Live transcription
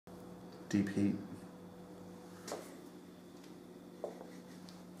Deep heat.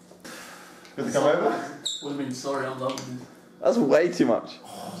 Good to come over? Would have been sorry, I'm loving it. That's way too much.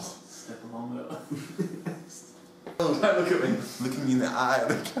 Just step along it. Oh, don't look at me. Looking me in the eye of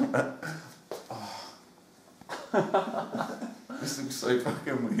the camera. Oh. This looks so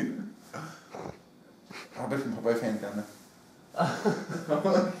fucking weird. I'll put both hands down there. Oh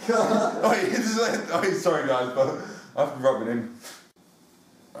my god. Oh, sorry guys, but I have to rub it in.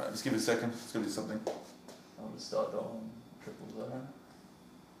 Alright, let's give it a second. Let's go do something. I'm going to start on triple zero.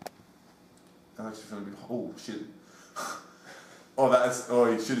 I actually feel a bit. Oh shit. Oh, that's. Oh,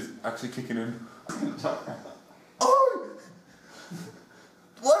 your shit is actually kicking in. Oh!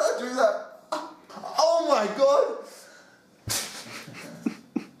 Why did I do that? Oh my god!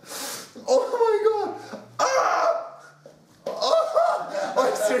 Oh my god! Ah! Oh!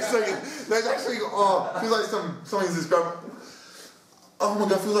 Wait, seriously, there's actually. Oh, feels like something's just going. Oh my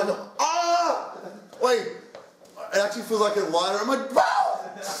god, feels like. Ah! Wait, it actually feels like a lighter. I'm like, wow!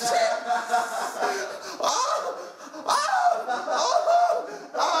 Shit!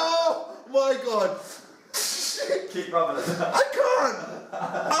 Oh my god! Shit. Keep rubbing it. I can't!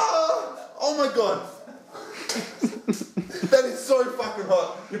 Oh my god! That is so fucking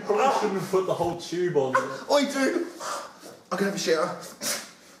hot. You probably shouldn't have put the whole tube on there. Oi, dude! I'm gonna have a shower.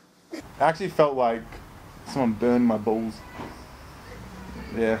 It actually felt like someone burned my balls.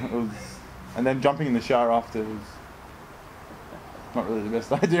 Yeah, it was. And then jumping in the shower after was not really the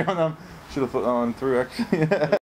best idea on them. Should have put that one through actually.